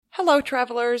Hello,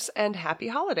 travelers, and happy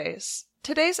holidays!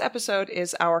 Today's episode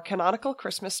is our canonical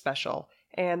Christmas special,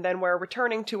 and then we're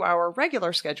returning to our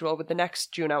regular schedule with the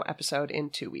next Juno episode in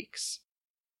 2 weeks.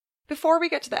 Before we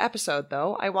get to the episode,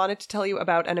 though, I wanted to tell you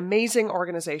about an amazing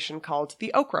organization called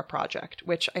the Okra Project,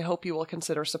 which I hope you will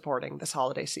consider supporting this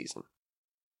holiday season.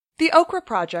 The Okra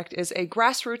Project is a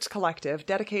grassroots collective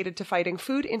dedicated to fighting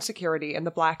food insecurity in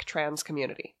the Black trans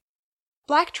community.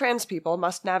 Black trans people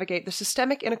must navigate the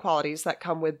systemic inequalities that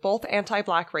come with both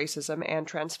anti-Black racism and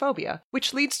transphobia,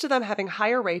 which leads to them having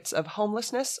higher rates of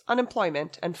homelessness,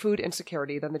 unemployment, and food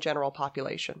insecurity than the general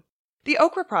population. The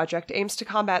Okra Project aims to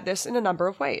combat this in a number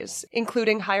of ways,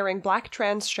 including hiring Black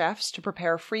trans chefs to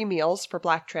prepare free meals for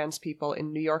Black trans people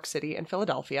in New York City and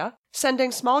Philadelphia,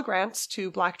 sending small grants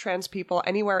to Black trans people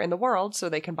anywhere in the world so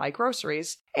they can buy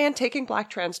groceries, and taking Black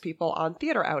trans people on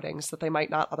theater outings that they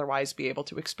might not otherwise be able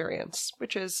to experience,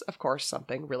 which is, of course,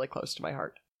 something really close to my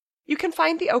heart. You can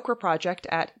find the Okra Project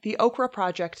at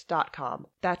theokraproject.com.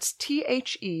 That's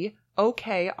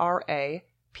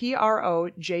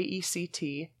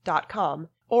TheOkraProject.com,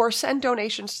 or send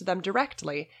donations to them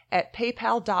directly at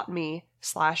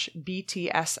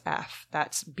paypal.me/BTSF.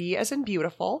 That's B as in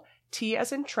beautiful, T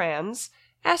as in trans,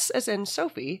 S as in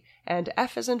Sophie, and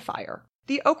F as in fire.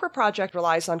 The Okra Project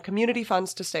relies on community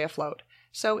funds to stay afloat,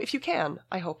 so if you can,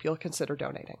 I hope you'll consider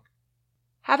donating.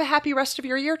 Have a happy rest of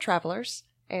your year, travelers,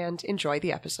 and enjoy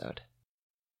the episode.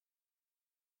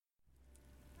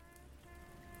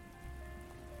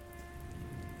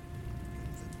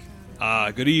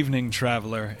 Good evening,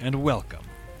 traveler, and welcome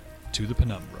to the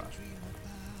Penumbra.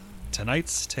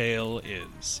 Tonight's tale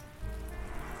is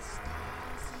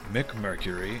Mick,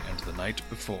 Mercury, and the Night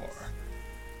Before.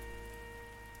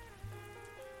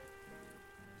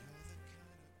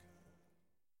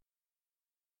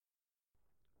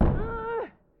 Come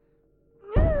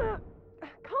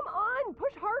on,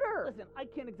 push harder! Listen, I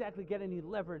can't exactly get any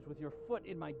leverage with your foot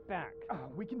in my back.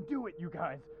 We can do it, you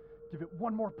guys. Give it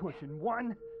one more push in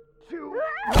 1, 2...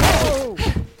 Oh!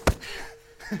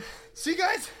 See,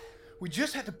 guys? We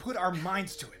just had to put our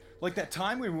minds to it. Like that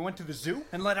time when we went to the zoo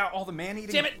and let out all the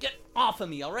man-eating... Damn it, get off of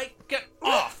me, alright? Get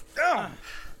off!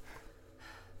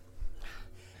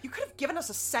 You could have given us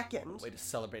a second. Way to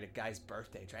celebrate a guy's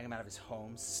birthday, drag him out of his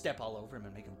home, step all over him,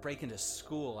 and make him break into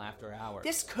school after hours.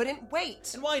 This couldn't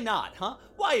wait. And why not, huh?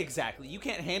 Why exactly? You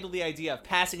can't handle the idea of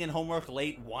passing in homework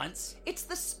late once? It's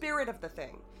the spirit of the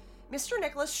thing. Mr.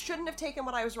 Nicholas shouldn't have taken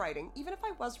what I was writing, even if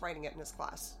I was writing it in his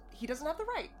class. He doesn't have the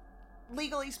right,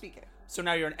 legally speaking. So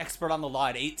now you're an expert on the law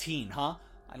at 18, huh?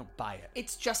 I don't buy it.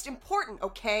 It's just important,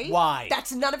 okay? Why?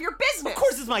 That's none of your business! Of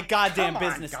course it's my goddamn Come on,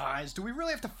 business. guys. Do we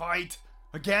really have to fight?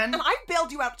 Again? And I've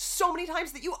bailed you out so many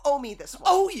times that you owe me this one.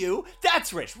 Oh, you?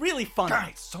 That's rich. Really funny.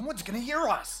 Guys, someone's gonna hear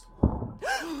us.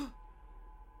 I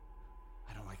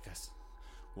don't like this.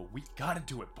 Well, we gotta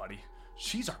do it, buddy.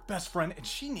 She's our best friend, and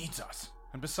she needs us.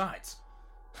 And besides,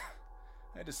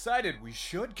 I decided we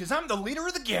should, because I'm the leader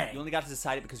of the gang. You only got to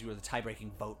decide it because you were the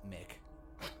tie-breaking vote, Mick.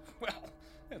 Well,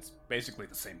 it's basically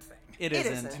the same thing. It It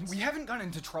isn't. isn't. We haven't gotten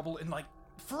into trouble in,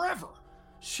 forever.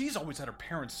 She's always at her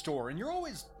parents' store, and you're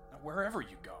always wherever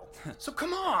you go. So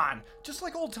come on, just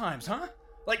like old times, huh?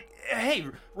 Hey,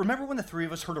 remember when the three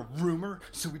of us heard a rumor?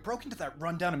 So we broke into that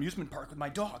rundown amusement park with my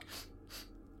dog,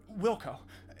 Wilco.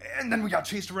 And then we got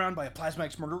chased around by a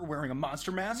Plasmax murderer wearing a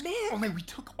monster mask. Man. Only we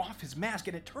took off his mask,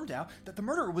 and it turned out that the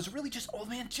murderer was really just Old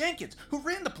Man Jenkins, who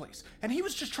ran the place. And he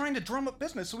was just trying to drum up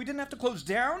business so we didn't have to close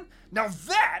down. Now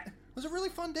that was a really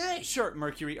fun day. Sure,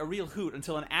 Mercury, a real hoot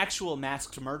until an actual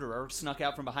masked murderer snuck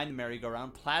out from behind the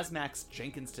merry-go-round, Plasmax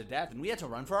Jenkins to death, and we had to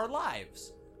run for our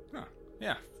lives. Huh,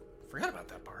 yeah, forgot about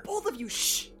that part. Both of you,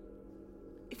 shh!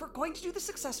 If we're going to do this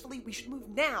successfully, we should move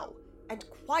now, and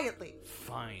quietly.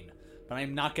 Fine, but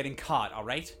I'm not getting caught,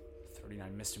 alright?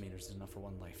 39 misdemeanors is enough for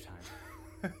one lifetime.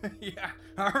 Yeah,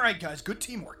 alright guys, good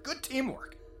teamwork, good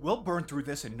teamwork. We'll burn through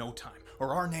this in no time,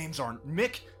 or our names aren't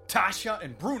Mick, Tasha,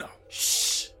 and Bruno.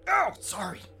 Shh! Oh,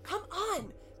 sorry. Come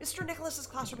on! Mr. Nicholas's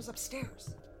classroom is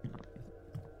upstairs.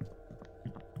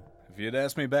 If you'd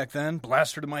asked me back then,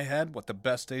 blaster to my head, what the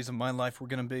best days of my life were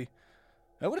gonna be,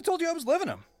 I would have told you I was living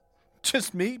them.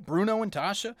 Just me, Bruno, and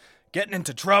Tasha, getting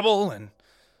into trouble, and,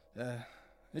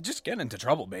 just getting into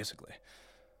trouble, basically.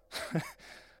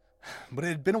 But it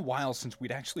had been a while since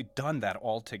we'd actually done that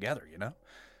all together, you know?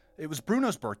 It was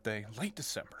Bruno's birthday, late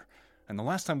December, and the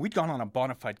last time we'd gone on a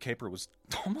bona fide caper was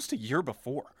almost a year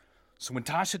before. So when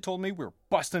Tasha told me we were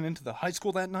busting into the high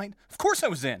school that night, of course I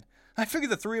was in. I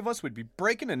figured the three of us would be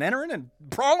breaking and entering and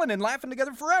brawling and laughing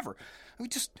together forever. We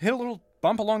just hit a little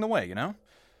bump along the way, you know?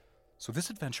 So this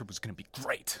adventure was going to be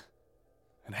great.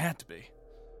 It had to be.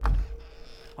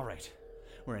 All right.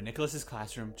 We're in Nicholas's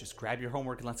classroom. Just grab your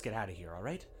homework and let's get out of here, all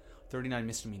right? 39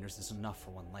 misdemeanors is enough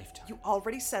for one lifetime. You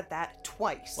already said that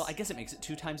twice. Well, I guess it makes it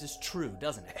 2 times as true,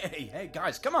 doesn't it? Hey,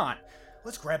 guys, come on.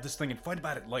 Let's grab this thing and fight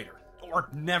about it later. Or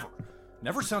never.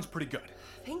 Never sounds pretty good.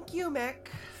 Thank you, Mick.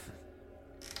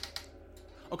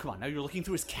 Oh, come on, now you're looking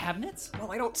through his cabinets?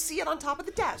 Well, I don't see it on top of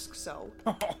the desk, so...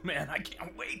 Oh, man, I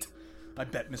can't wait. I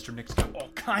bet Mr. Nick's got all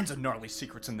kinds of gnarly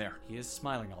secrets in there. He is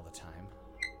smiling all the time.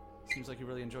 Seems like he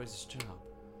really enjoys his job.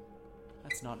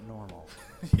 That's not normal.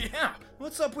 Yeah,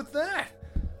 what's up with that?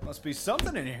 Must be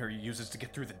something in here he uses to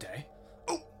get through the day.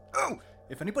 Oh!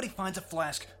 If anybody finds a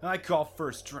flask, I call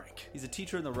first drink. He's a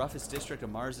teacher in the roughest district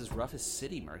of Mars's roughest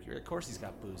city, Mercury. Of course he's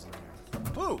got booze in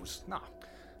there. Booze? Nah.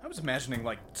 I was imagining,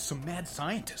 like, some mad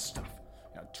scientist stuff.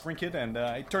 You know, drink it and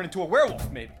I turn into a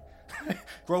werewolf, maybe.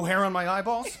 Grow hair on my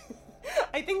eyeballs?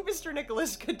 I think Mr.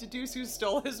 Nicholas could deduce who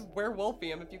stole his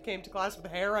werewolfium if you came to class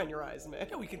with hair on your eyes, Mick.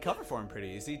 Yeah, we could cover for him pretty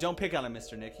easy. Don't pick on him,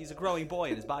 Mr. Nick. He's a growing boy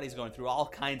and his body's going through all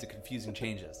kinds of confusing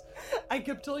changes. I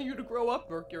kept telling you to grow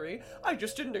up, Mercury. I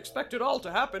just didn't expect it all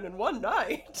to happen in one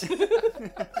night.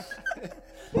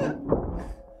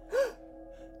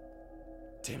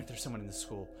 Damn it, there's someone in the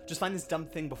school. Just find this dumb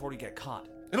thing before we get caught.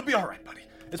 It'll be alright, buddy.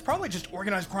 It's probably just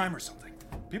organized crime or something.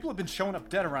 People have been showing up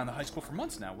dead around the high school for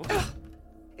months now.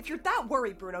 If you're that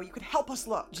worried, Bruno, you could help us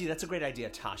look. Gee, that's a great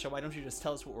idea, Tasha. Why don't you just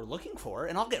tell us what we're looking for,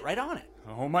 and I'll get right on it.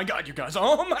 Oh my god, you guys.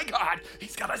 Oh my god!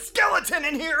 He's got a skeleton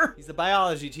in here! He's the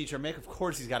biology teacher, Mick. Of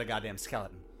course he's got a goddamn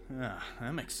skeleton. Yeah,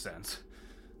 that makes sense.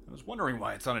 I was wondering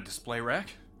why it's on a display rack.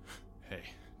 Hey,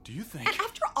 do you think... And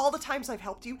after all the times I've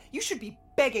helped you, you should be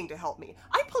begging to help me.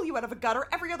 I pull you out of a gutter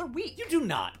every other week. You do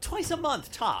not. Twice a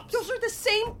month, tops. Those are the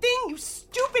same thing, you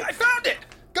stupid... I found it!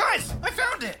 Guys, I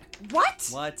found it! What?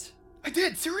 What? I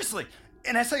did, seriously.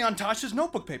 An essay on Tasha's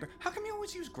notebook paper. How come you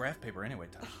always use graph paper anyway,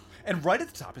 Tasha? And right at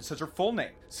the top, it says her full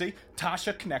name. See?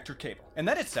 Tasha Connector Cable. And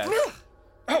then it says...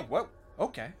 Oh, whoa.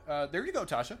 Okay. There you go,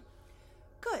 Tasha.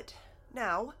 Good.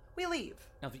 Now, we leave.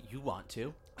 Now that you want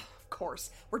to. Of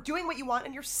course. We're doing what you want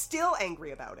and you're still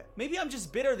angry about it. Maybe I'm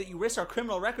just bitter that you risked our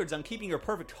criminal records on keeping your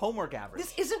perfect homework average.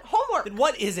 This isn't homework! Then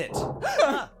what is it?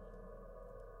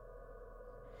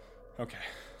 Okay,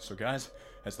 so guys,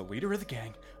 as the leader of the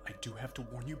gang, I do have to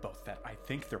warn you both that I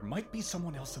think there might be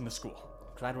someone else in the school.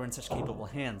 Glad we're in such capable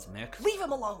hands, Mick. Leave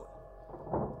him alone!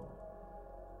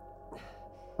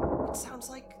 It sounds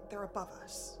like they're above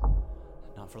us.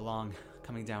 Not for long.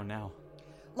 Coming down now.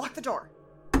 Lock the door.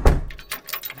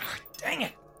 Ah, dang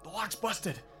it! The lock's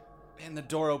busted. And the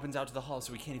door opens out to the hall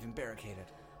so we can't even barricade it.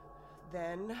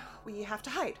 Then we have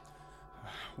to hide.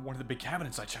 One of the big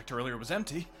cabinets I checked earlier was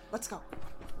empty. Let's go.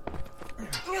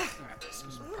 This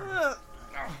is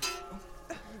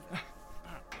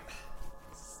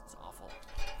awful.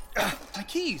 My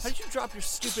keys! How did you drop your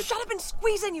stupid... Shut up and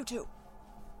squeeze in, you two!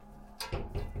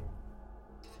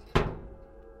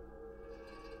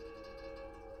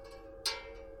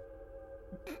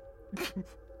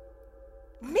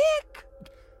 Mick!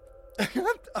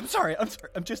 I'm sorry.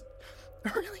 I'm just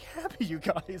really happy, you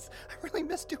guys. I really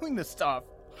miss doing this stuff.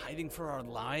 Hiding for our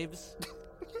lives?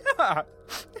 Yeah.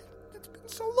 It's been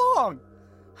so long.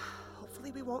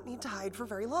 Hopefully we won't need to hide for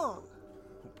very long.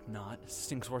 Hope not. It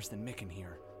stinks worse than Mick in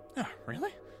here. Yeah,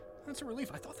 really? That's a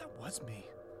relief. I thought that was me.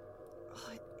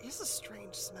 Oh, it is a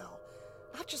strange smell.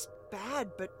 Not just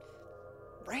bad, but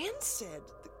rancid.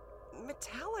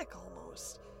 Metallic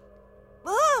almost.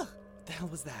 Ugh! What the hell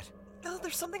was that? Oh,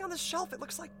 there's something on the shelf. It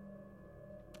looks like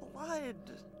blood.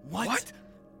 What?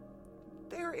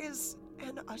 There is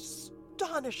an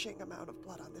astonishing amount of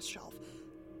blood on this shelf.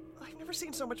 I've never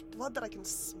seen so much blood that I can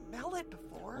smell it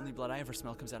before. Only blood I ever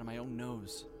smell comes out of my own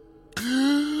nose.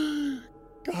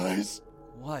 Guys,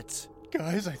 What?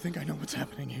 I think I know what's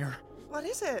happening here. What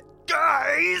is it?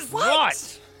 Guys!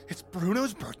 What? It's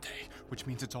Bruno's birthday, which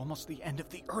means it's almost the end of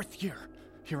the Earth year.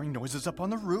 Hearing noises up on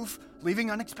the roof, leaving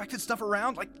unexpected stuff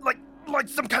around, like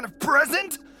some kind of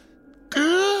present.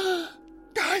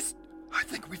 Guys, I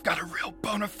think we've got a real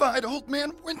bona fide old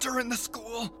man Winter in the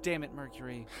school. Damn it,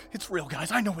 Mercury. It's real,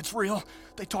 guys. I know it's real.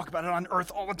 They talk about it on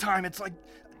Earth all the time. It's like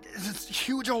this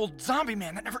huge old zombie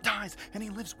man that never dies, and he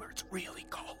lives where it's really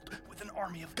cold with an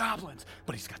army of goblins.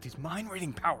 But he's got these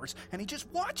mind-reading powers, and he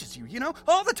just watches you,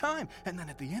 all the time. And then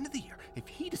at the end of the year, if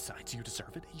he decides you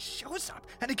deserve it, he shows up,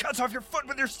 and he cuts off your foot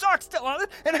with your sock still on it,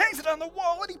 and hangs it on the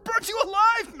wall, and he burns you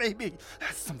alive, maybe.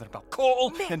 That's something about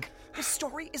coal. Mick, And this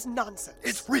story is nonsense.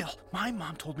 it's real. My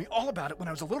mom told me all about it when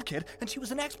I was a little kid, and she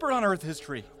was an expert on Earth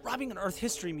history. Robbing an Earth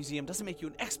history museum doesn't make you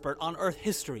an expert on Earth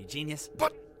history, genius.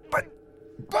 But...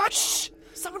 Shh!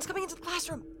 Someone's coming into the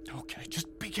classroom. Okay, just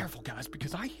be careful, guys,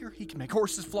 because I hear he can make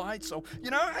horses fly, so,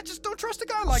 I just don't trust a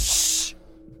guy like... Shh!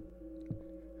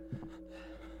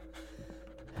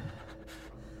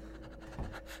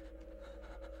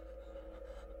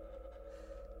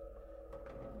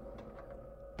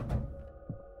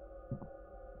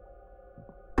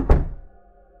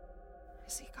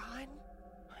 Is he gone?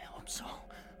 I hope so.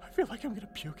 I feel like I'm gonna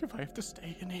puke if I have to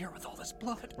stay in here with all this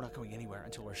blood. We're not going anywhere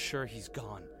until we're sure he's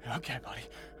gone. Okay, buddy.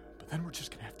 But then we're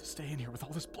just gonna have to stay in here with all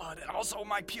this blood and also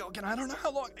my puke, and I don't know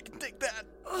how long I can take that.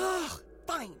 Ugh,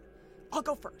 fine. I'll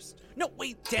go first. No,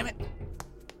 wait, damn it.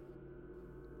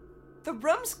 The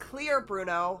room's clear,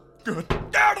 Bruno. Good.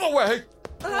 Get out of the way!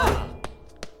 Ugh.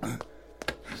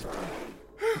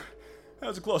 That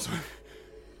was a close one.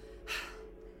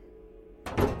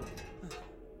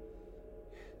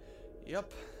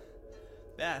 Yep.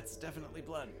 That's definitely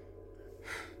blood.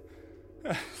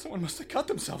 Someone must have cut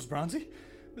themselves, Bronzy.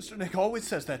 Mr. Nick always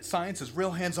says that science is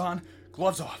real hands-on,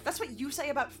 gloves off. That's what you say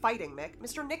about fighting, Mick.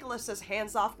 Mr. Nicholas says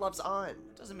hands off, gloves on.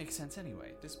 Doesn't make sense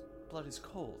anyway. This blood is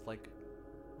cold, like,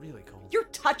 really cold. You're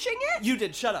touching it? You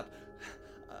did, shut up.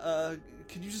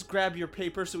 Can you just grab your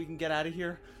paper so we can get out of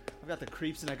here? I've got the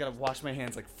creeps and I gotta wash my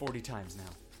hands like 40 times now.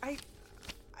 I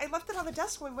left it on the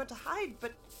desk when we went to hide,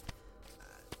 but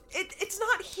it's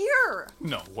not here.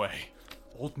 No way.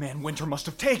 Old Man Winter must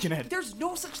have taken it. There's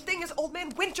no such thing as Old Man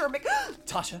Winter, Mick.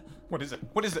 Tasha? What is it?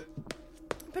 What is it?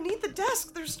 Beneath the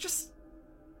desk, there's just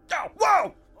Oh,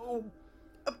 whoa!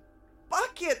 a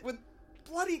bucket with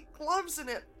bloody gloves in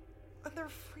it, and they're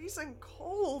freezing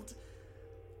cold.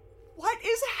 What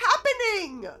is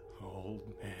happening? Old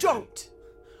man. Don't.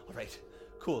 All right,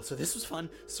 cool. So this was fun.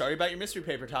 Sorry about your mystery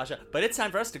paper, Tasha, but it's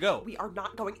time for us to go. We are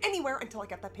not going anywhere until I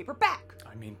get that paper back.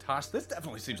 I mean, Tosh, this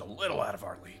definitely seems a little out of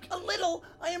our league. A little?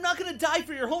 I am not gonna die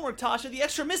for your homework, Tasha. The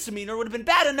extra misdemeanor would have been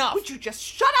bad enough. Would you just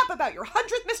shut up about your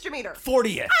 100th misdemeanor?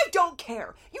 40th. I don't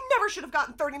care. You never should have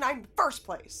gotten 39 in the first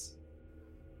place.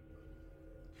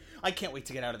 I can't wait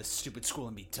to get out of this stupid school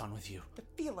and be done with you. The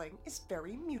feeling is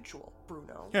very mutual,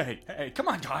 Bruno. Hey, come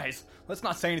on, guys. Let's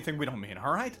not say anything we don't mean,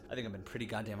 all right? I think I've been pretty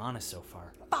goddamn honest so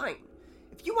far. Fine.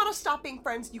 If you want to stop being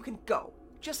friends, you can go.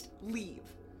 Just leave.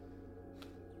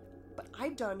 But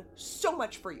I've done so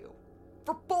much for you.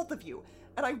 For both of you.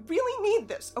 And I really need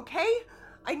this, okay?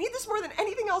 I need this more than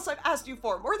anything else I've asked you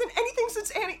for. More than anything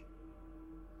since Annie...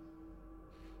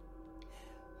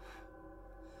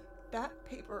 That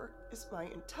paper is my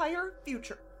entire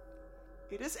future.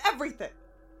 It is everything.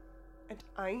 And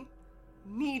I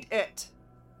need it.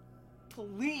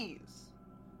 Please.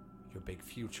 Your big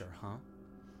future, huh?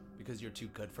 Because you're too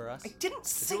good for us? I didn't If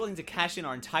say... you're willing to cash in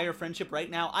our entire friendship right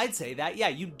now, I'd say that, yeah,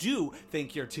 you do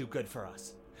think you're too good for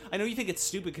us. I know you think it's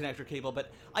stupid, Connector Cable,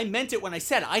 but I meant it when I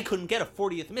said I couldn't get a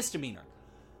 40th misdemeanor.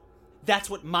 That's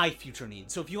what my future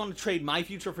needs. So if you want to trade my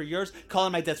future for yours, call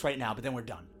in my debts right now, but then we're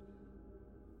done.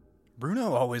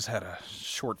 Bruno always had a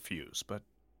short fuse, but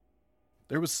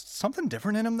there was something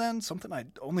different in him then, something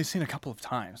I'd only seen a couple of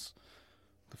times.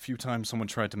 The few times someone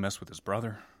tried to mess with his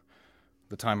brother,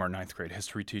 the time our 9th grade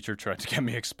history teacher tried to get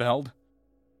me expelled.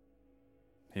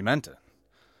 He meant it.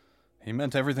 He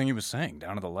meant everything he was saying,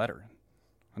 down to the letter.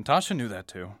 And Tasha knew that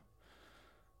too.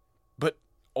 But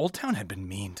Old Town had been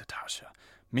mean to Tasha,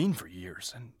 mean for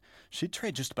years, and she'd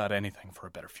trade just about anything for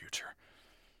a better future.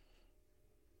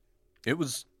 It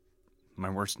was my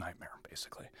worst nightmare,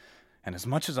 basically. And as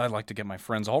much as I'd like to get my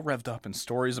friends all revved up in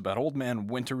stories about Old Man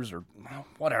Winters or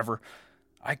whatever,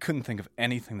 I couldn't think of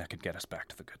anything that could get us back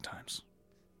to the good times.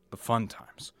 The fun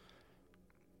times.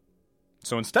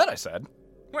 So instead I said,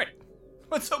 wait,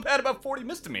 what's so bad about 40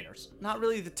 misdemeanors? Not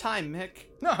really the time, Mick.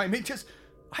 No, I mean, just,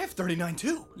 I have 39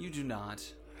 too. You do not.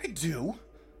 I do.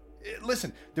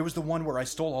 Listen, there was the one where I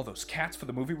stole all those cats for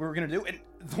the movie we were going to do, and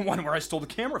the one where I stole the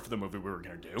camera for the movie we were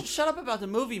going to do. Just shut up about the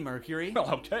movie, Mercury. Well,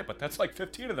 okay, but that's like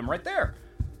 15 of them right there.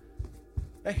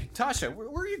 Hey, Tasha, where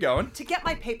are you going? To get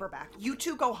my paper back, you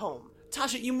two go home.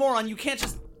 Tasha, you moron, you can't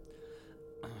just...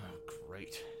 Oh,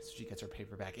 great. So she gets her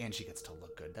paper back and she gets to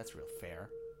look good. That's real fair.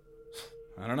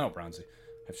 I don't know, Bronzy.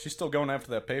 If she's still going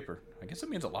after that paper, I guess it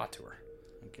means a lot to her.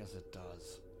 I guess it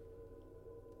does.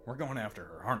 We're going after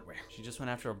her, aren't we? She just went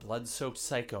after a blood-soaked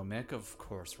psycho, Mick. Of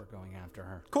course we're going after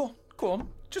her. Cool.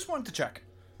 Just wanted to check.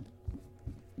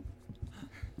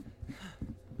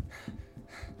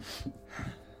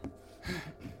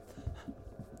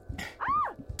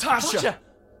 Tasha!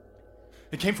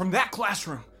 It came from that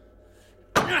classroom.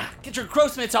 Get your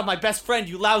gross mitts off my best friend,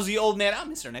 you lousy old man.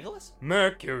 I'm Mr. Nicholas.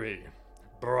 Mercury.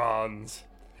 Bronze.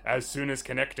 As soon as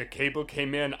Connector Cable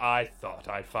came in, I thought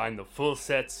I'd find the full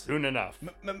set soon enough.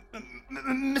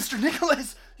 Mr.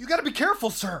 Nicholas, you gotta be careful,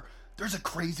 sir. There's a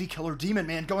crazy killer demon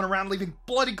man going around leaving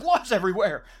bloody gloves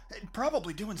everywhere.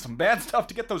 Probably doing some bad stuff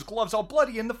to get those gloves all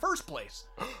bloody in the first place.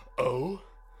 Oh?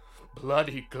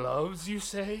 Bloody gloves, you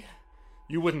say?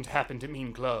 You wouldn't happen to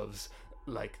mean gloves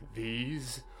like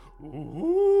these?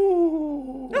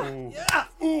 Ooh. Yeah.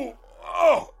 Ooh.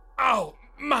 Oh. Ow.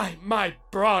 My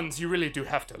bronze, you really do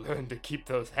have to learn to keep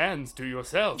those hands to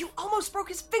yourself. You almost broke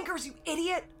his fingers, you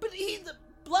idiot! But the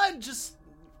blood just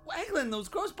waggling those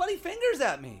gross bloody fingers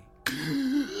at me.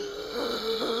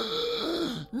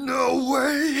 No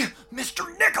way!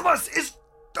 Mr. Nicholas is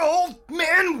Old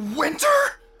Man Winter?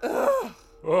 Oh,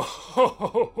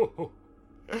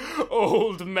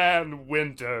 Old Man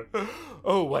Winter.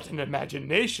 Oh, what an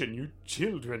imagination you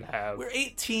children have. We're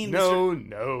 18,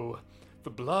 No. The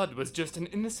blood was just an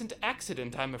innocent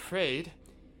accident, I'm afraid.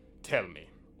 Tell me,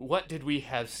 what did we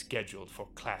have scheduled for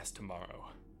class tomorrow?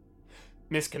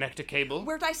 Miss Connector Cable?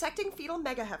 We're dissecting fetal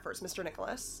mega heifers, Mr.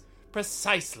 Nicholas.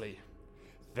 Precisely.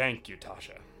 Thank you,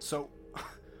 Tasha. So,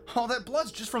 all that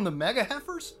blood's just from the mega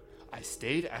heifers? I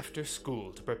stayed after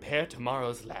school to prepare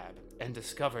tomorrow's lab and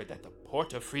discovered that the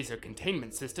porta-freezer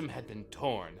containment system had been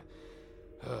torn.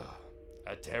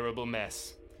 A terrible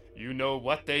mess. You know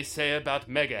what they say about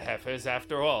mega heifers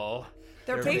after all.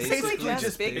 They're basically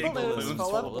just big balloons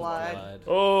full of blood.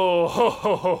 Oh,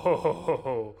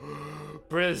 ho.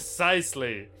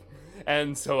 Precisely.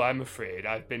 And so I'm afraid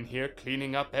I've been here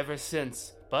cleaning up ever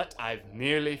since, but I've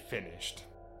nearly finished.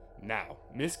 Now,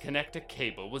 Miss Connector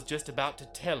Cable was just about to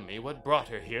tell me what brought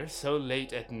her here so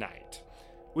late at night.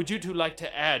 Would you two like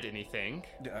to add anything?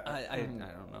 I don't know.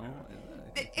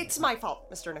 It's my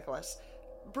fault, Mr. Nicholas.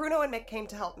 Bruno and Mick came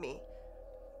to help me.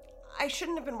 I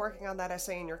shouldn't have been working on that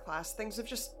essay in your class. Things have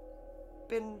just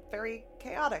been very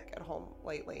chaotic at home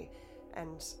lately,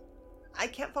 and I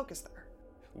can't focus there.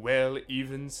 Well,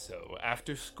 even so,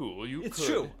 after school you It's could...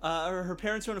 true. Her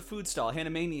parents run a food stall,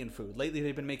 Hanamanian food. Lately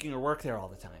they've been making her work there all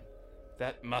the time.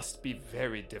 That must be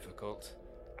very difficult.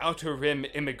 Outer Rim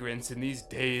immigrants in these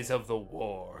days of the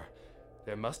war.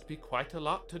 There must be quite a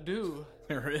lot to do.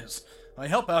 There is. I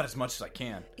help out as much as I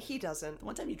can. He doesn't.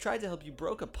 One time you tried to help, you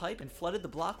broke a pipe and flooded the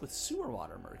block with sewer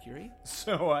water, Mercury.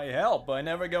 So I help by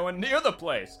never going near the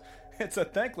place. It's a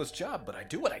thankless job, but I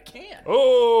do what I can.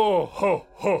 Oh,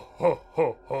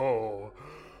 ho.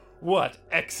 What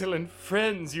excellent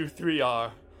friends you three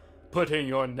are, putting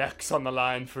your necks on the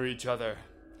line for each other.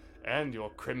 And your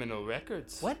criminal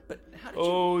records. What? But how did you...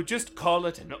 Oh, just call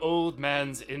it an old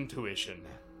man's intuition.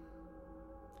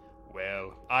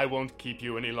 Well, I won't keep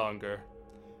you any longer.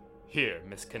 Here,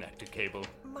 Miss Connector Cable.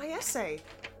 My essay?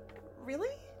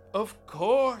 Really? Of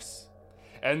course.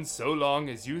 And so long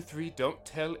as you three don't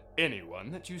tell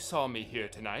anyone that you saw me here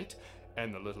tonight,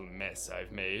 and the little mess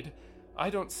I've made, I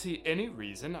don't see any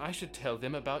reason I should tell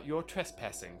them about your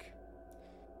trespassing.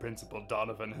 Principal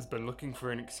Donovan has been looking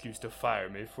for an excuse to fire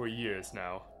me for years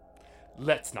now.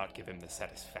 Let's not give him the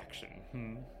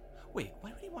satisfaction, Wait,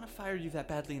 why would he want to fire you that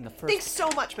badly in the first... Thanks so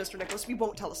much, Mr. Nicholas. We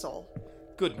won't tell a soul.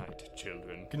 Good night,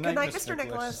 children. Good Good night, Mr.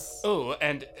 Nicholas. Oh,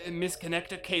 and Miss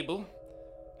Connector Cable,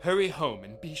 hurry home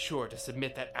and be sure to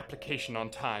submit that application on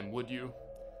time, would you?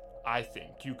 I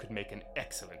think you could make an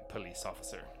excellent police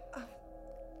officer.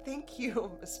 Thank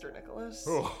you, Mr. Nicholas.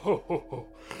 Oh,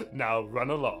 now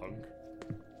run along.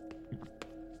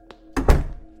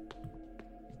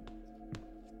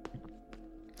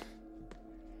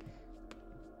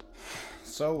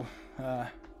 So, a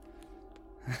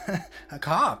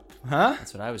cop, huh?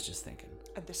 That's what I was just thinking.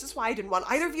 And this is why I didn't want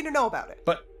either of you to know about it.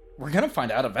 But we're gonna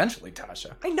find out eventually,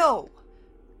 Tasha. I know.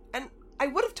 And I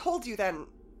would have told you then,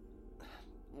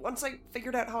 once I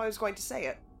figured out how I was going to say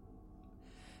it.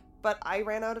 But I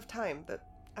ran out of time. The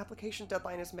application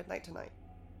deadline is midnight tonight.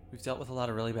 We've dealt with a lot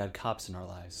of really bad cops in our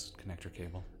lives, Connector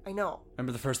Cable. I know.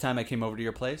 Remember the first time I came over to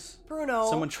your place? Bruno.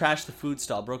 Someone trashed the food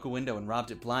stall, broke a window, and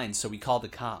robbed it blind, so we called the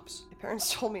cops. My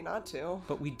parents told me not to.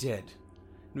 But we did.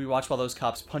 And we watched while those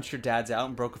cops punched your dads out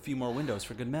and broke a few more windows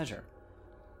for good measure.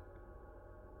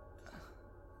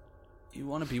 You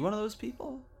want to be one of those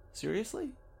people?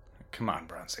 Seriously? Come on,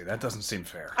 Bronzy, that doesn't seem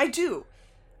fair. I do.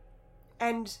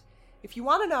 And if you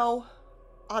want to know,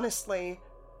 honestly,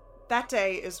 that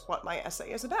day is what my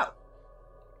essay is about.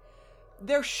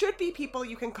 There should be people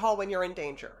you can call when you're in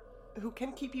danger, who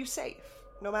can keep you safe,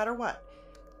 no matter what.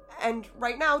 And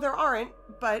right now there aren't,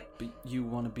 but... But you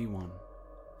want to be one.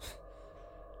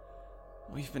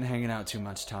 We've been hanging out too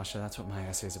much, Tasha. That's what my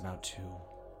essay's about, too.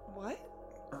 What?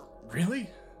 Really?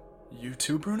 You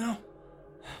too, Bruno?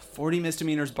 40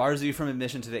 misdemeanors bars you from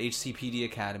admission to the HCPD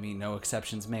Academy, no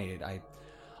exceptions made. I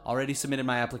already submitted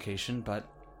my application, but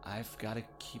I've got to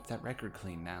keep that record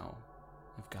clean now.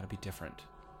 I've got to be different.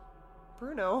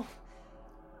 Bruno,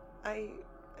 I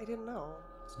didn't know.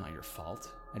 It's not your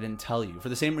fault. I didn't tell you. For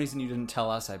the same reason you didn't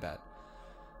tell us, I bet.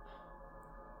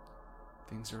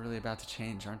 Things are really about to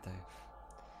change, aren't they?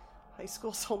 High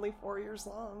school's only 4 years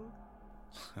long.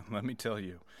 Let me tell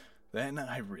you, then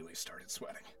I really started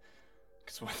sweating.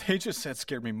 Because what they just said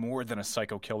scared me more than a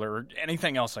psycho killer or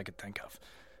anything else I could think of.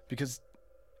 Because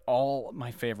all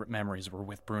my favorite memories were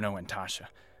with Bruno and Tasha.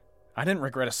 I didn't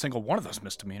regret a single one of those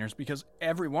misdemeanors because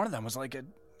every one of them was like a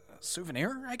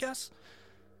souvenir, I guess.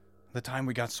 The time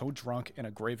we got so drunk in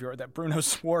a graveyard that Bruno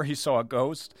swore he saw a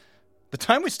ghost. The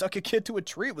time we stuck a kid to a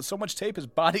tree with so much tape his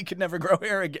body could never grow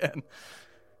hair again.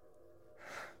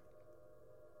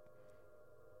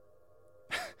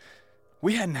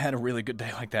 We hadn't had a really good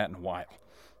day like that in a while.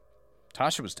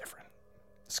 Tasha was different.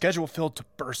 The schedule filled to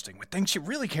bursting with things she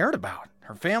really cared about.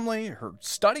 Her family, her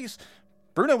studies.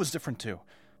 Bruno was different too.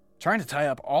 Trying to tie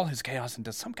up all his chaos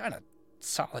into some kind of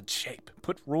solid shape.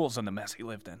 Put rules on the mess he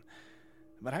lived in.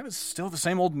 But I was still the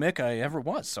same old Mick I ever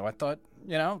was, so I thought,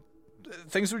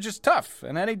 things were just tough.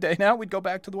 And any day now, we'd go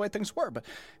back to the way things were. But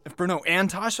if Bruno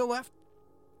and Tasha left,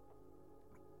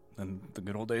 then the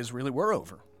good old days really were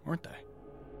over, weren't they?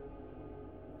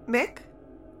 Mick?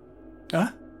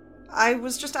 Huh? I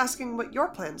was just asking what your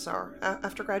plans are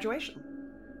after graduation.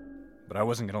 But I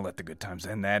wasn't going to let the good times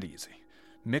end that easy.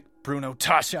 Mick, Bruno,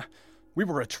 Tasha, we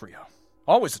were a trio.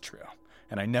 Always a trio.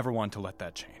 And I never wanted to let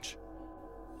that change.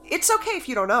 It's okay if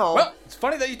you don't know. Well, it's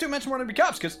funny that you two mentioned wanting to be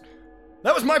cops, because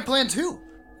that was my plan too.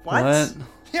 What?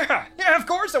 Yeah, of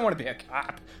course I want to be a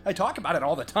cop. I talk about it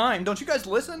all the time. Don't you guys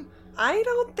listen? I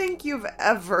don't think you've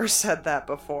ever said that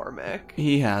before, Mick.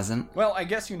 He hasn't. Well, I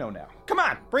guess you know now. Come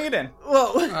on, bring it in.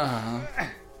 Whoa.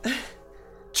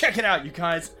 Check it out, you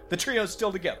guys. The trio's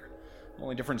still together. The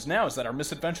only difference now is that our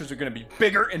misadventures are going to be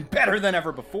bigger and better than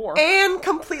ever before. And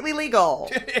completely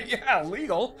legal. Yeah,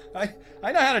 legal. I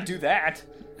know how to do that.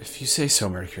 If you say so,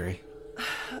 Mercury.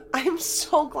 I'm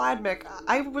so glad, Mick.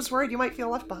 I was worried you might feel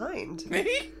left behind.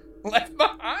 Me? Left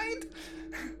behind?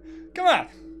 Come on,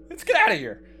 let's get out of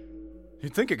here.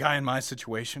 You'd think a guy in my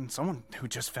situation, someone who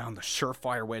just found the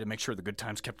surefire way to make sure the good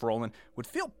times kept rolling, would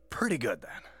feel pretty good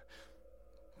then.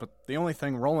 But the only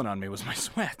thing rolling on me was my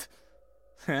sweat.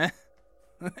 It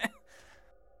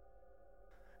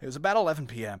was about 11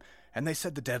 p.m., and they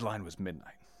said the deadline was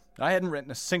midnight. I hadn't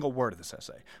written a single word of this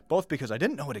essay, both because I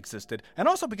didn't know it existed, and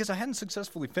also because I hadn't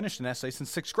successfully finished an essay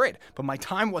since 6th grade, but my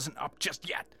time wasn't up just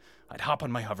yet. I'd hop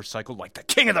on my hovercycle like the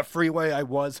king of the freeway I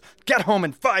was, get home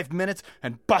in 5 minutes,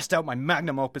 and bust out my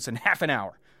magnum opus in half an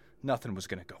hour. Nothing was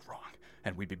gonna go wrong,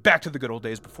 and we'd be back to the good old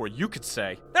days before you could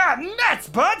say, nuts,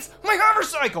 buds! My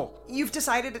hovercycle! You've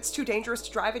decided it's too dangerous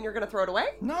to drive and you're going to throw it away?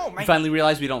 No, You finally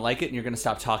realize we don't like it and you're going to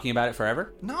stop talking about it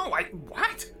forever? No,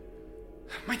 what?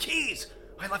 My keys!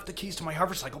 I left the keys to my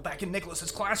hovercycle back in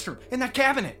Nicholas's classroom, in that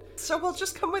cabinet. So we'll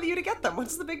just come with you to get them.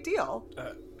 What's the big deal?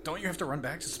 Don't you have to run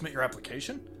back to submit your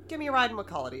application? Give me a ride and we'll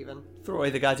call it even. Throw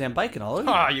away the goddamn bike and all of it.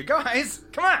 Aw, you guys!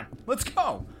 Come on, let's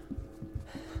go!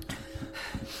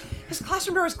 His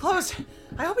classroom door is closed.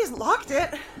 I hope he's locked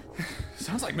it.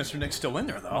 Sounds like Mr. Nick's still in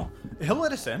there, though. He'll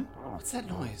let us in. What's that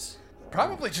noise?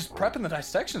 Probably just prepping the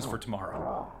dissections for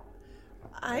tomorrow.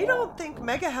 I don't think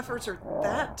mega heifers are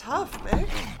that tough, Mick.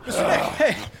 Mr. Nick,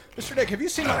 hey! Mr. Nick, have you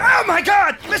seen Oh my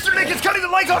god! Mr. Nick is cutting the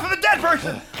lights off of a dead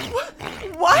person!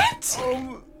 What?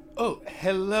 Oh,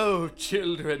 hello,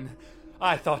 children.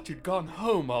 I thought you'd gone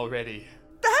home already.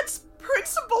 That's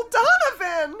Principal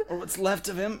Donovan! Or what's left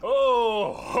of him?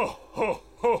 Oh, ho, ho,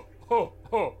 ho, ho,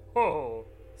 ho, ho.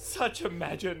 Such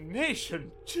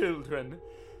imagination, children.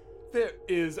 There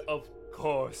is, of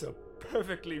course, a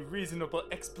perfectly reasonable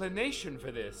explanation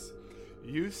for this.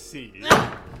 You see...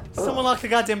 Someone lock the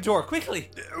goddamn door,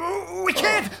 quickly! We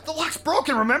can't! The lock's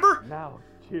broken, remember? Now,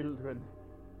 children,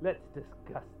 let's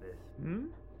discuss this,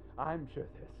 I'm sure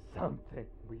there's something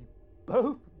we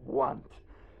both want.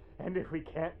 And if we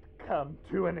can't come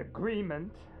to an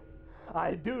agreement,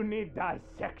 I do need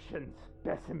dissection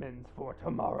specimens for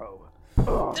tomorrow.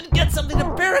 Then get something to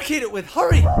barricade it with,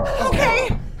 hurry! Okay!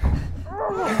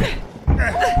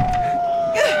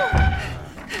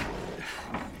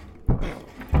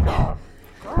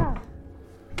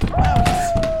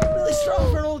 Really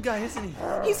strong for an old guy, isn't he?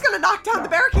 He's gonna knock down the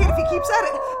barricade if he keeps at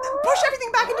it. Push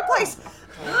everything back into place.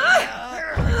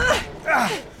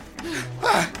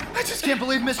 I just can't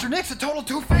believe Mr. Nick's a total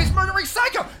two-faced murdering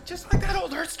psycho! Just like that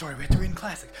old Earth story we had to read in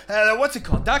classic. What's it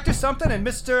called? Dr. Something and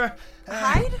Mr...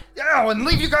 Hyde? Oh, and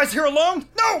leave you guys here alone?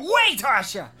 No way,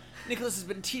 Tasha! Nicholas has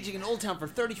been teaching in Old Town for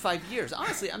 35 years.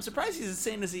 Honestly, I'm surprised he's as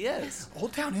sane as he is.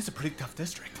 Old Town is a pretty tough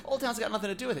district. Old Town's got nothing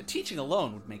to do with it. Teaching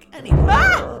alone would make any...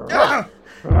 Ah!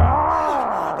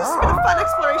 This has been a fun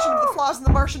exploration of the flaws in the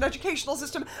Martian educational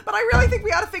system, but I really think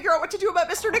we ought to figure out what to do about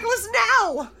Mr. Nicholas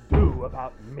now! Do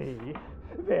about me?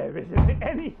 There isn't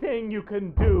anything you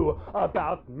can do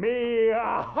about me.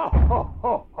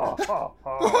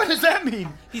 What does that mean?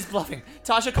 He's bluffing.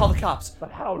 Tasha, call the cops.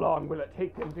 But how long will it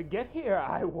take them to get here,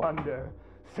 I wonder?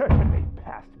 Certainly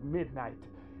past midnight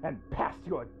and past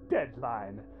your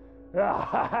deadline.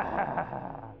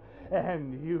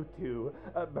 And you two,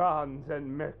 Bronze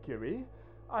and Mercury,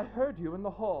 I heard you in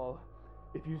the hall.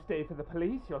 If you stay for the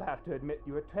police, you'll have to admit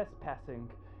you were trespassing,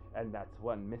 and that's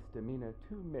one misdemeanor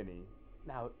too many.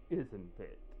 Now, isn't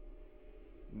it?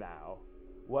 Now,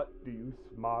 what do you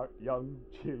smart young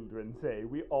children say?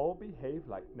 We all behave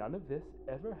like none of this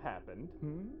ever happened,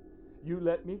 You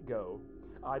let me go.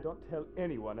 I don't tell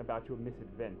anyone about your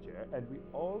misadventure, and we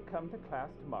all come to class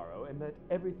tomorrow and let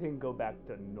everything go back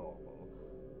to normal.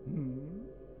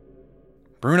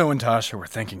 Bruno and Tasha were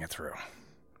thinking it through.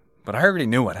 But I already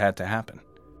knew what had to happen.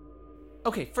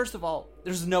 Okay, first of all,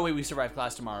 there's no way we survive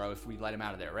class tomorrow if we let him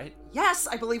out of there, right? Yes,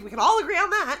 I believe we can all agree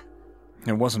on that.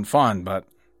 It wasn't fun, but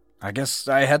I guess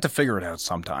I had to figure it out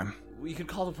sometime. We could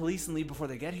call the police and leave before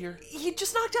they get here. You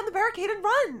just knock down the barricade and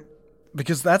run.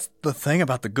 Because that's the thing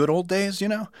about the good old days, you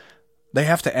know? They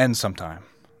have to end sometime.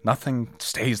 Nothing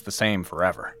stays the same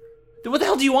forever. Then what the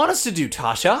hell do you want us to do,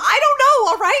 Tasha? I don't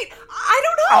know, all right? I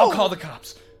don't know. I'll call the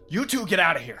cops. You two get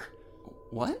out of here.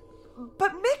 What?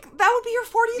 But Mick, that would be your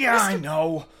 40th Yeah, I misdemeanor.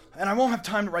 know. And I won't have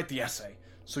time to write the essay.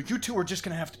 So you two are just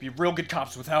gonna have to be real good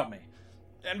cops without me.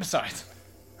 And besides,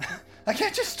 I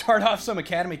can't just start off some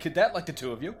academy cadet like the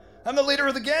two of you. I'm the leader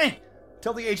of the gang.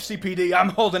 Tell the HCPD I'm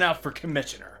holding out for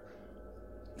commissioner.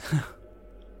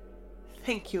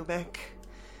 Thank you, Mick.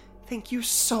 Thank you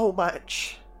so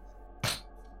much.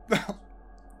 Well,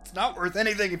 it's not worth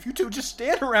anything if you two just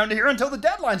stand around here until the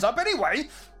deadline's up anyway.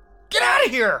 Get out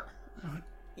of here!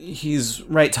 He's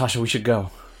right, Tasha, we should go.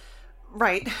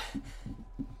 Right.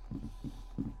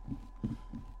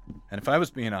 And if I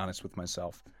was being honest with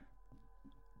myself,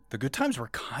 the good times were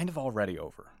kind of already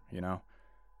over, you know?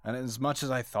 And as much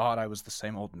as I thought I was the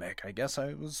same old Mick, I guess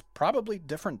I was probably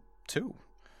different too.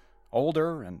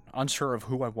 Older and unsure of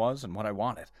who I was and what I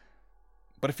wanted.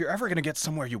 But if you're ever going to get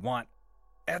somewhere you want,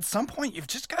 at some point you've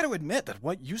just got to admit that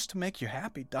what used to make you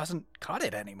happy doesn't cut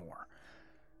it anymore.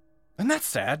 And that's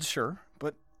sad, sure,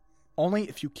 but only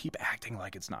if you keep acting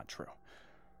like it's not true.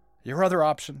 Your other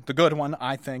option, the good one,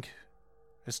 I think,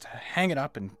 is to hang it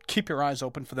up and keep your eyes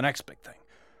open for the next big thing.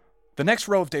 The next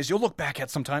row of days you'll look back at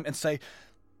sometime and say,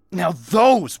 now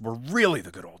those were really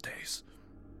the good old days.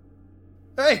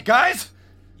 Hey, guys!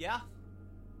 Yeah?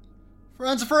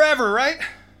 Friends forever, right?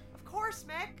 Of course,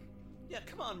 Mick. Yeah,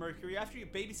 come on, Mercury. After you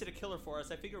babysit a killer for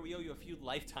us, I figure we owe you a few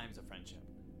lifetimes of friendship.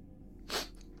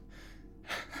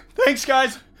 Thanks,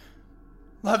 guys.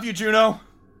 Love you, Juno.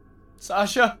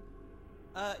 Sasha?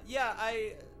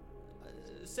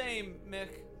 Same, Mick.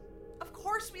 Of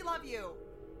course we love you.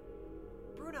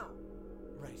 Bruno.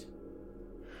 Right.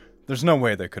 There's no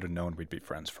way they could have known we'd be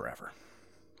friends forever.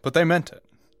 But they meant it.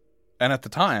 And at the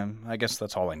time, I guess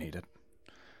that's all I needed.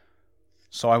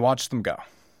 So I watched them go.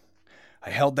 I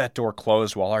held that door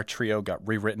closed while our trio got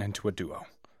rewritten into a duo.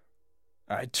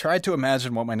 I tried to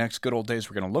imagine what my next good old days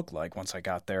were going to look like once I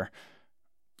got there.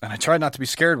 And I tried not to be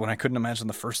scared when I couldn't imagine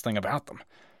the first thing about them.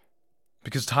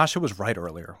 Because Tasha was right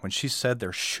earlier when she said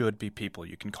there should be people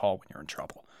you can call when you're in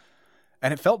trouble.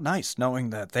 And it felt nice knowing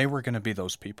that they were going to be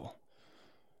those people.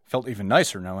 Felt even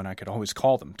nicer knowing I could always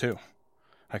call them, too.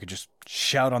 I could just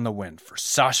shout on the wind for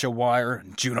Sasha Wire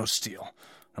and Juno Steele,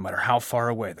 no matter how far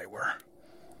away they were.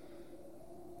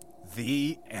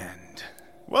 The end.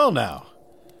 Well now,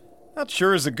 that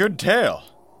sure is a good tale.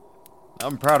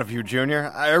 I'm proud of you,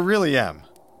 Junior. I really am.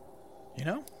 You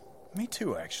know, me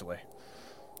too, actually.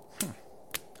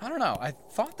 I don't know. I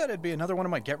thought that it'd be another one of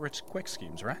my get-rich-quick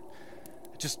schemes, right?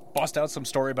 Just bust out some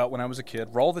story about when I was a kid,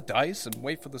 roll the dice, and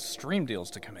wait for the stream deals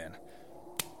to come in.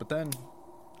 But then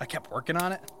I kept working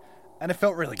on it, and it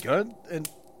felt really good. And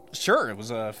sure, it was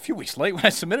a few weeks late when I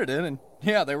submitted it, and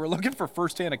yeah, they were looking for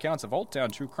first-hand accounts of Old Town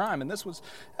true crime, and this was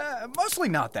mostly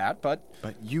not that, but...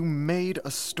 But you made a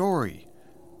story.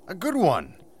 A good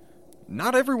one.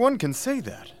 Not everyone can say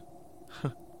that.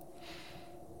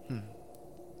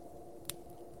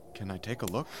 Can I take a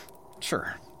look?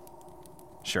 Sure.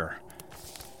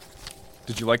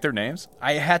 Did you like their names?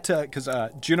 I had to, because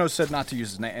Juno said not to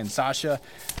use his name, and Sasha,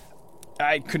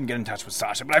 I couldn't get in touch with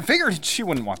Sasha, but I figured she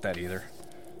wouldn't want that either.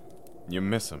 You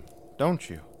miss him, don't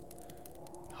you?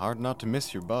 Hard not to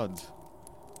miss your buds.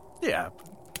 Yeah,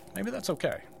 maybe that's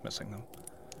okay, missing them.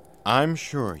 I'm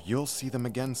sure you'll see them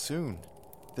again soon.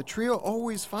 The trio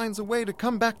always finds a way to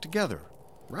come back together,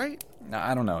 right?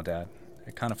 I don't know, Dad.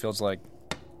 It kind of feels like...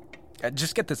 I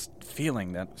just get this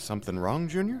feeling that... Something wrong,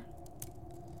 Junior?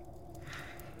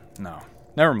 No,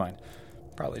 never mind.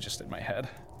 Probably just in my head.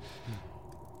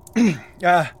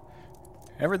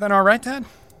 Everything all right, Dad?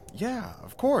 Yeah,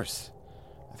 of course.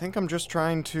 I think I'm just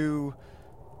trying to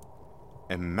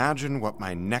imagine what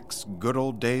my next good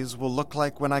old days will look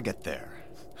like when I get there.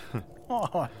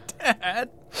 Oh, Dad.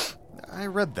 I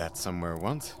read that somewhere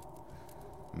once.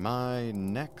 My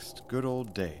next good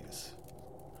old days.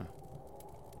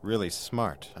 Really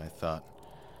smart, I thought.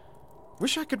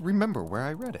 Wish I could remember where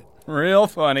I read it. Real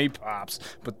funny, Pops.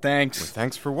 But thanks. Well,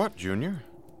 thanks for what, Junior?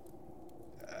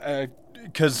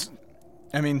 'Cause,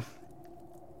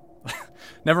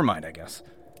 never mind, I guess.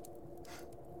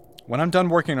 When I'm done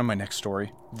working on my next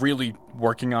story, really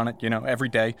working on it, every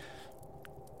day,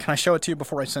 can I show it to you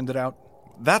before I send it out?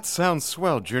 That sounds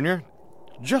swell, Junior.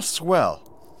 Just swell.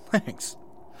 Thanks.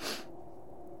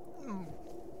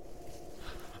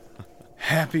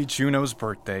 Happy Juno's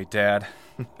birthday, Dad.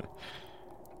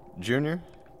 Junior,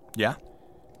 Yeah?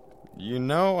 you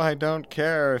know I don't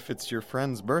care if it's your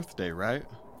friend's birthday, right?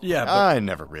 Yeah, but... I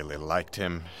never really liked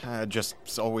him. Just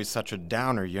always such a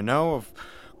downer, Of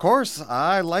course,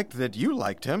 I liked that you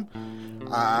liked him.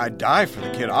 I'd die for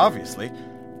the kid, obviously.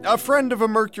 A friend of a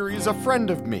Mercury is a friend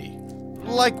of me.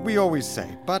 Like we always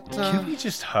say, but, Can we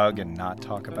just hug and not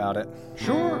talk about it?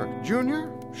 Sure,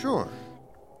 Junior, sure.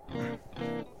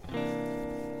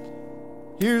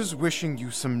 Here's wishing you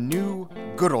some new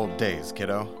good old days,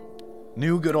 kiddo.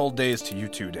 New good old days to you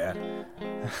too, Dad.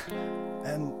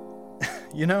 And,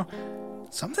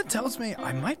 something tells me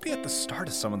I might be at the start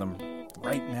of some of them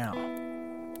right now.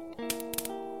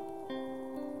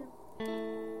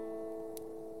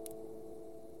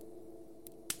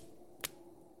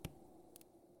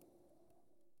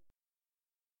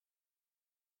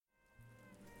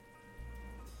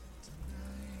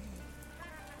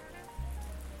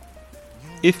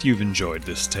 If you've enjoyed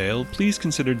this tale, please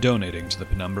consider donating to the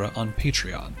Penumbra on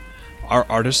Patreon. Our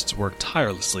artists work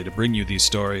tirelessly to bring you these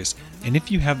stories, and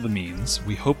if you have the means,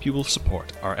 we hope you will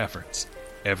support our efforts.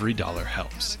 Every dollar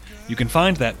helps. You can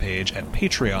find that page at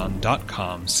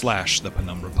patreon.com/The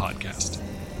Penumbra Podcast.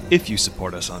 If you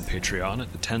support us on Patreon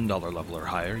at the $10 level or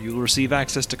higher, you will receive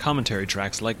access to commentary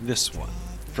tracks like this one,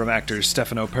 from actors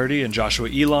Stefano Purdy and Joshua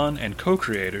Elon, and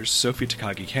co-creators Sophie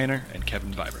Takagi-Kaner and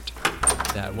Kevin Vibert.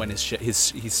 That when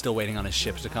he's still waiting on his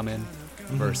ship to come in,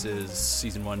 versus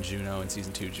season 1 Juno and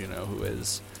season 2 Juno, who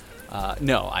is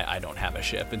no, I don't have a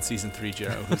ship, and season 3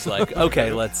 Juno, who's like,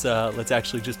 okay, let's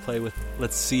actually just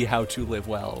let's see how to live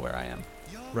well where I am.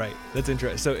 Right, that's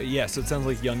interesting. So it sounds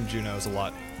like young Juno is a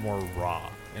lot more raw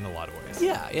in a lot of ways.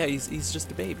 Yeah, he's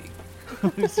just a baby.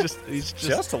 he's just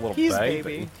Just a little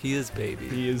baby. He is baby.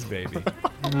 He is baby.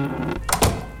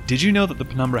 Did you know that the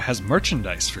Penumbra has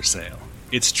merchandise for sale?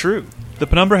 It's true. The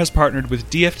Penumbra has partnered with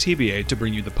DFTBA to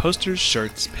bring you the posters,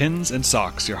 shirts, pins, and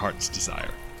socks your hearts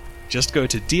desire. Just go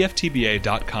to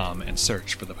dftba.com and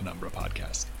search for the Penumbra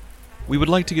Podcast. We would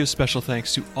like to give special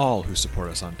thanks to all who support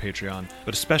us on Patreon,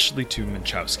 but especially to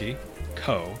Minchowski,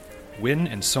 Ko, Win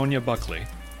and Sonia Buckley,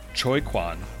 Choi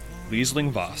Kwan,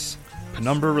 Liesling Voss,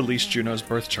 Penumbra Release Juno's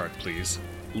Birth Chart Please,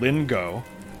 Lynn Go,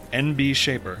 N.B.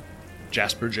 Shaper,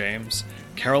 Jasper James,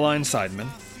 Caroline Seidman,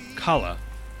 Kala,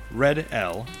 Red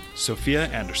L, Sophia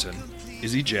Anderson,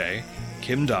 Izzy J,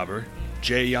 Kim Dauber,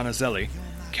 Jay Yanazelli,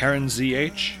 Karen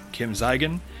ZH, Kim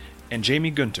Zeigen, and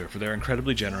Jamie Gunter for their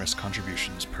incredibly generous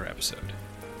contributions per episode.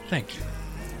 Thank you.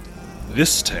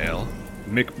 This tale,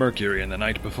 Mick Mercury and the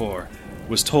Night Before,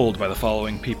 was told by the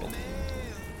following people: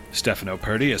 Stefano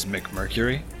Purdy as Mick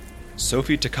Mercury,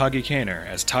 Sophie Takagi-Kaner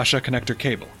as Tasha Connector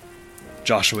Cable,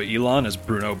 Joshua Elon as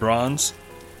Bruno Bronze,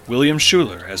 William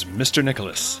Schuler as Mr.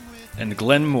 Nicholas, and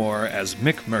Glenn Moore as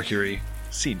Mick Mercury,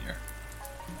 Sr.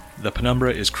 The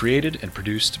Penumbra is created and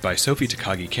produced by Sophie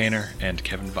Takagi-Kaner and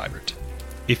Kevin Vibert.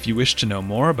 If you wish to know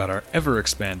more about our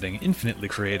ever-expanding, infinitely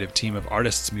creative team of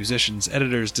artists, musicians,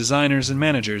 editors, designers, and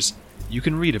managers, you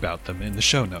can read about them in the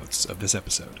show notes of this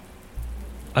episode.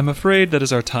 I'm afraid that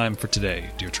is our time for today,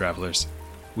 dear travelers.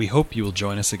 We hope you will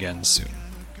join us again soon.